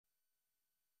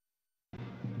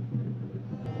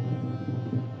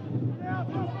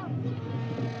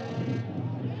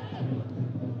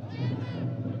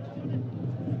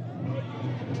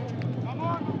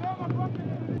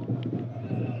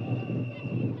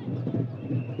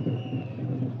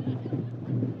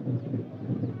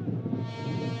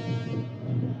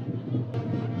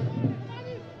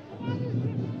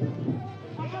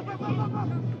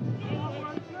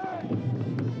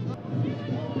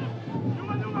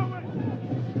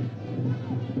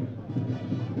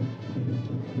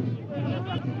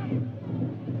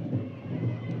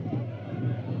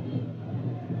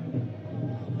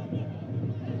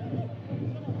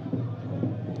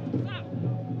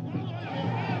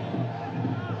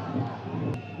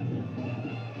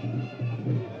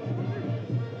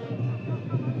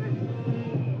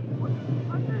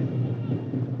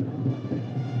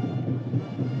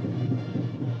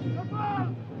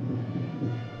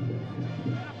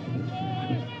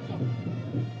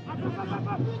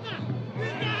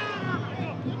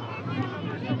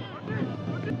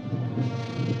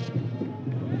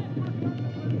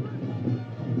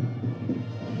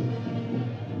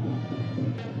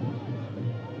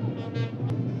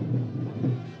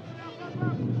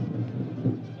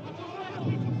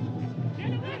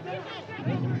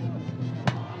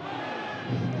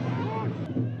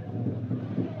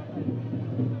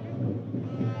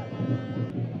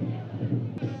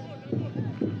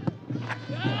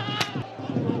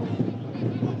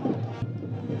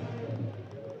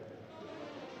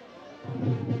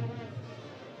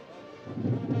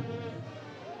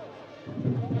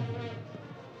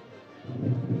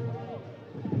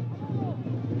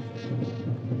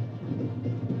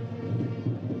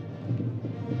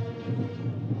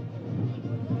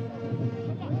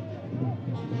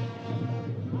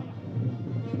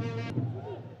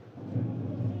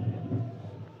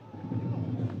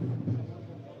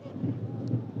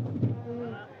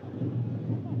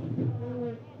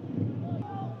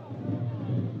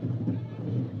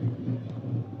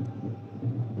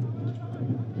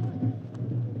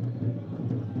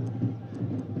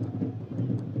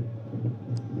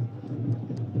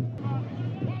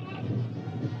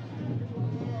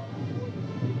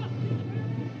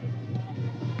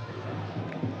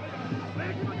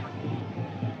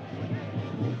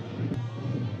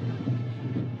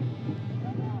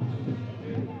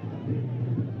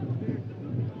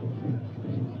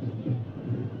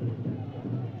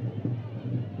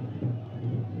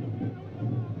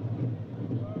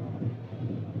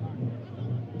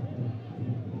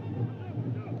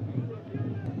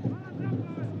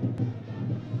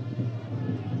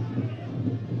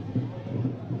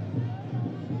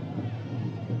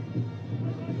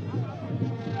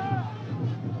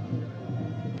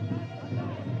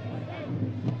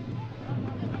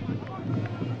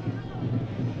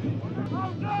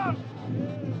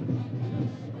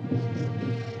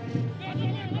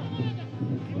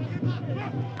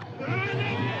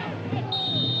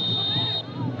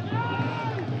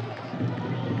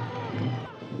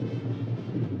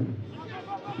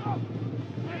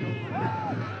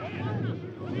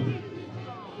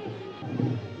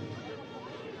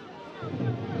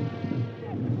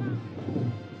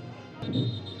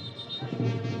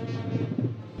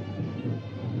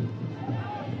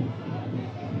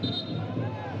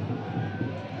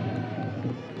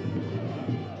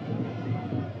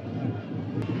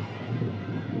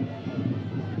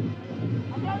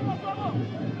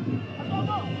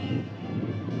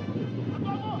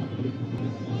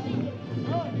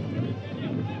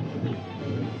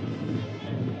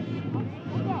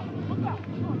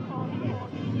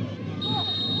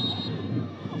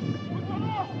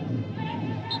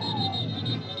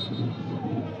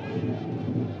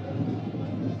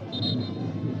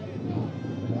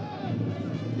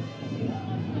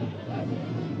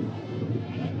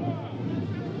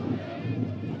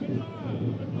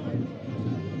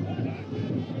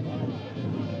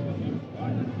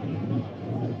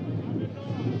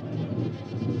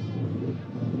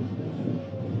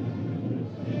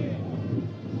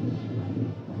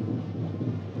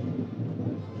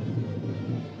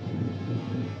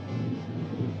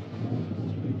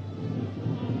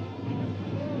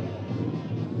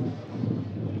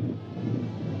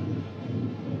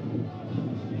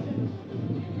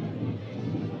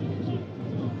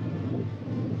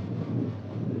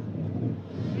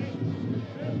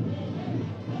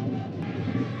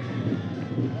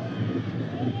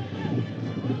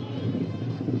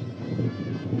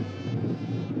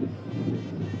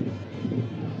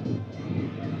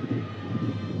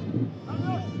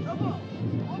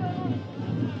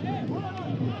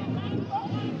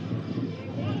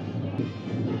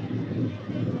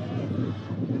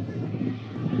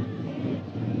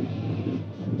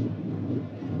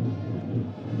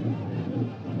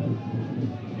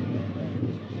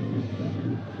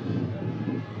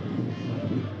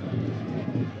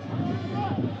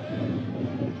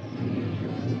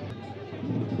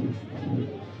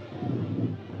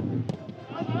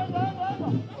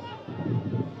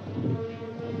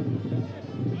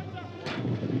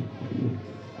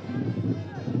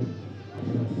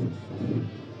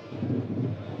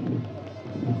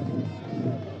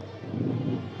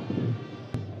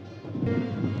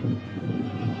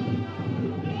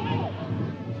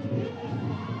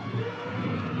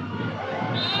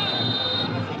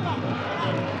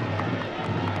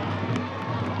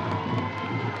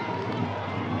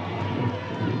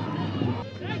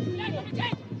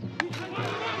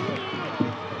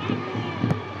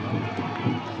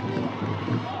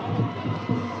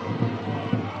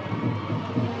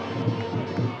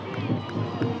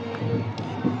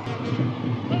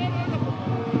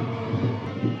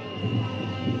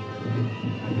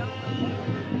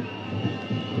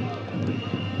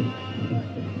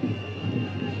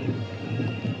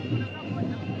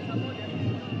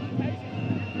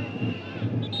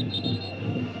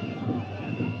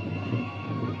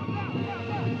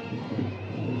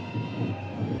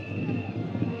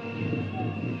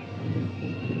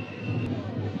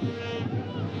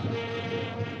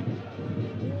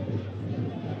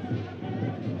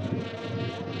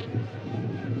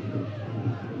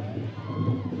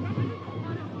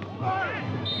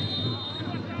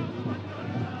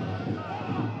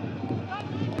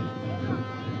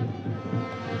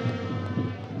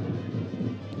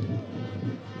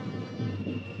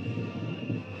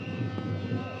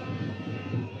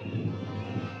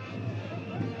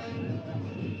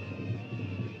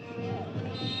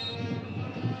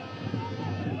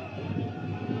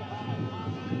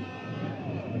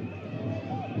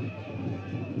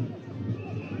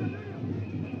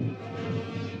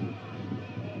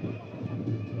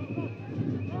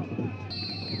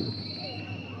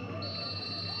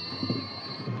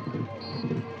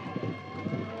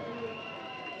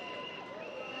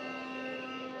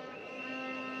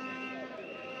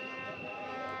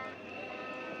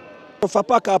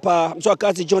Sofapaka hapa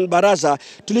mzwakazi John Baraza,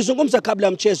 tulizungumza kabla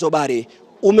ya mchezo. Bari,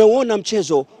 umeuona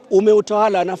mchezo,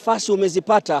 umeutawala, nafasi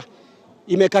umezipata,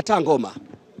 imekataa ngoma.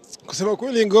 Kusema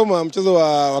kweli ngoma, mchezo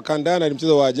wa kandanda ni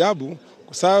mchezo wa ajabu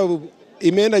kwa sababu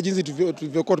imeenda jinsi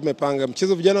tulivyokuwa tumepanga.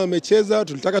 Mchezo vijana wamecheza,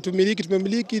 tulitaka tumiliki,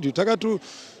 tumemiliki, tulitaka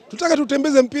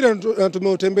tutembeze mpira na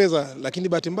tumeutembeza, lakini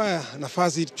bahati mbaya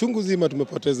nafasi chungu zima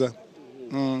tumepoteza.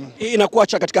 Hii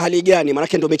inakuacha katika hali gani? Maana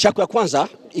ndio mechi yako ya kwanza,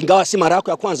 ingawa si mara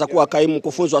yako ya kwanza kuwa kaimu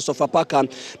mkufunzi wa Sofapaka,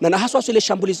 na haswa ile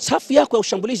shambulizi, safu yako ya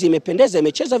ushambulizi imependeza,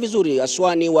 imecheza vizuri.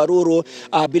 Aswani, Waruru,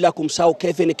 bila kumsahau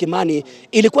Kevin Kimani,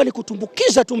 ilikuwa ni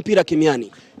kutumbukiza tu mpira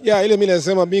kimiani. Ile mimi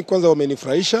nasema mimi kwanza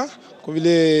wamenifurahisha kwa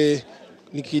vile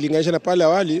nikilinganisha na pale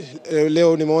awali.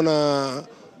 Leo nimeona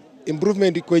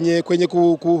improvement kwenye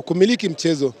kumiliki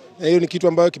mchezo, na hiyo ni kitu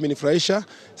ambacho kimenifurahisha.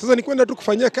 Sasa ni kwenda tu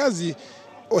kufanyia kazi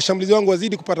washambulizi wangu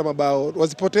wazidi kupata mabao,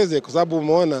 wasipoteze, kwa sababu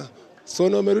umeona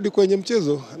Sony wamerudi kwenye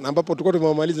mchezo na ambapo tulikuwa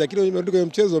tumemaliza, lakini wamerudi kwenye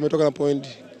mchezo, wametoka na point.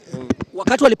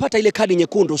 Wakati walipata ile kadi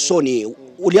nyekundu Sony,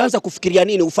 ulianza kufikiria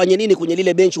nini, ufanye nini kwenye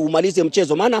lile benchi umalize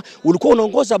mchezo? Maana ulikuwa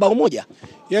unaongoza bao moja.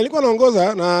 Nilikuwa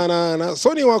naongoza na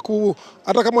Sony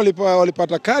hata kama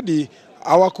walipata kadi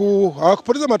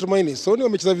hawakupoteza matumaini. Sony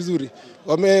wamecheza vizuri,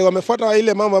 wamefuata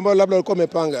ile mambo ambayo labda walikuwa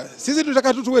wamepanga. Sisi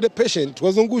tunataka tu tuwe patient,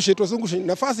 tuwazungushe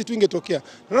nafasi tu ingetokea.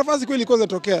 Na nafasi kweli ilikuwa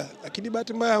inatokea, lakini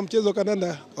bahati mbaya mchezo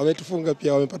kandanda wametufunga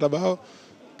pia, wamepata bao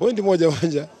pointi moja.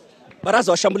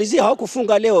 Baraza, washambulizia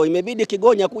hawakufunga leo, imebidi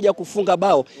Kigonya kuja kufunga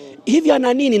bao. Hivi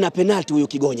ana nini na penalty huyu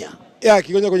Kigonya?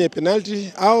 Kigonya kwenye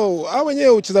penalty au wenyewe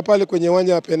ucheza pale kwenye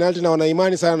uwanja wa penalty na wana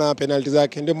imani sana na penalty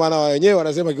zake, ndio maana wenyewe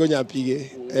wanasema Kigonya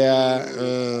apige.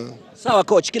 Sawa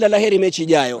coach, kila laheri mechi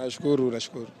ijayo. Nashukuru.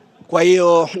 Kwa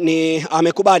hiyo ni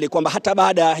amekubali kwamba hata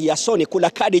baada ya Sony kula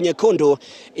kadi nyekundu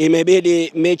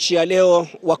imebidi mechi ya leo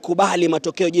wakubali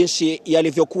matokeo jinsi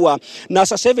yalivyokuwa. Na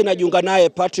sasa hivi najiunga naye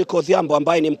Patrick Odhiambo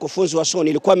ambaye ni mkufunzi wa Sony.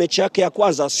 Ilikuwa mechi yake ya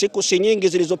kwanza siku si nyingi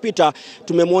zilizopita,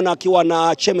 tumemwona akiwa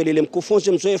na Chemeli,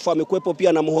 mkufunzi mzoefu, amekuepo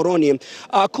pia na Muhoroni.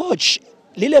 Coach,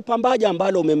 lile pambaja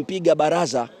ambalo umempiga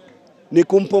Baraza ni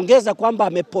kumpongeza kwamba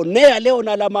ameponea leo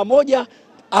na alama moja,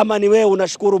 ama ni wewe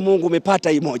unashukuru Mungu umepata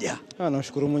hii moja?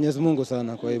 Nashukuru Mwenyezi Mungu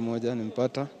sana kwa hii moja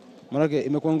nimepata. Maana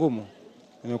imekuwa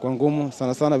ngumu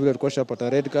sana vile tulikuwa shapata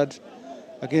red card,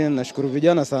 lakini nashukuru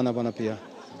vijana sana bana. Pia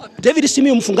David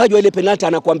Simiyu, mfungaji wa ile penalty,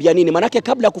 anakuambia nini? Maana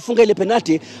kabla ya kufunga ile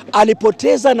penalty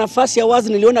alipoteza nafasi ya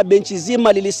wazi, niliona benchi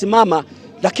zima lilisimama,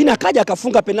 lakini akaja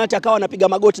akafunga penalty, akawa anapiga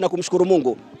magoti na kumshukuru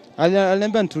Mungu.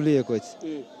 Aliniambia nitulie coach,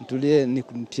 nitulie,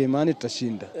 nikumtie imani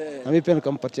tutashinda. Na mimi pia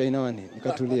nikampatia imani,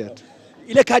 nikatulia tu.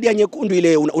 Ile kadi ya nyekundu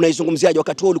ile unaizungumziaje?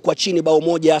 Wakati huo ulikuwa chini bao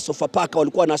moja, Sofapaka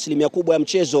walikuwa na asilimia kubwa ya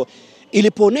mchezo.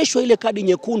 Ilipooneshwa ile kadi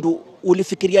nyekundu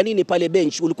ulifikiria nini pale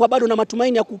bench? Ulikuwa bado na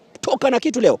matumaini ya kutoka na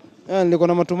kitu leo? Nilikuwa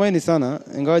na matumaini sana,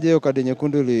 ingawaje hiyo kadi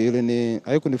nyekundu ile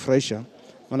haikunifurahisha.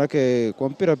 Maana kwa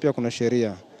mpira pia kuna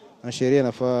sheria, na sheria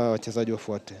inafaa wachezaji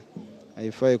wafuate.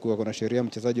 Haifai kuwa kuna sheria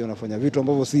mchezaji anafanya vitu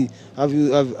ambavyo si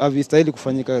havistahili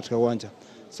kufanyika katika uwanja.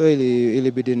 So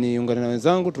ilibidi niungane na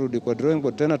wenzangu turudi kwa drawing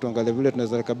board tena tuangalie vile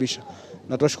tunaweza rekebisha.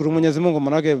 Na tunashukuru Mwenyezi Mungu,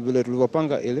 maana vile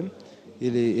tulivyopanga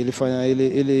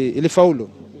ilifaulu.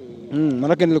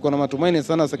 Maana nilikuwa na matumaini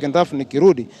sana second half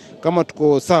nikirudi kama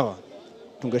tuko sawa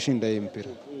tungeshinda hii mpira.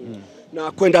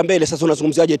 Na kwenda mbele sasa,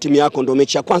 unazungumziaje timu yako? Ndio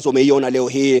mechi ya kwanza umeiona leo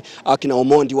hii, akina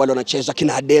Omondi wale wanacheza,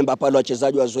 kina Demba pale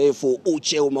wachezaji wazoefu,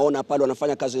 Uche umeona pale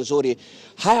wanafanya kazi nzuri.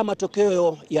 Haya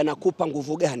matokeo yanakupa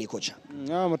nguvu gani kocha?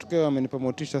 Matokeo yamenipa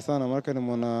motisha sana, maana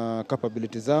nimeona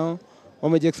capability zao,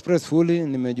 wamejiexpress fully,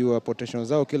 nimejua potential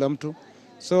zao kila mtu.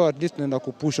 So at least naenda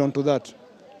kupush on to that.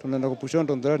 tunaenda kupush on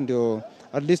to that, ndio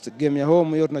at least game ya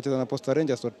home hiyo tunacheza na Posta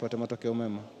Rangers tupate matokeo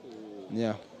mema.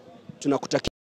 Yeah. Tunakutakia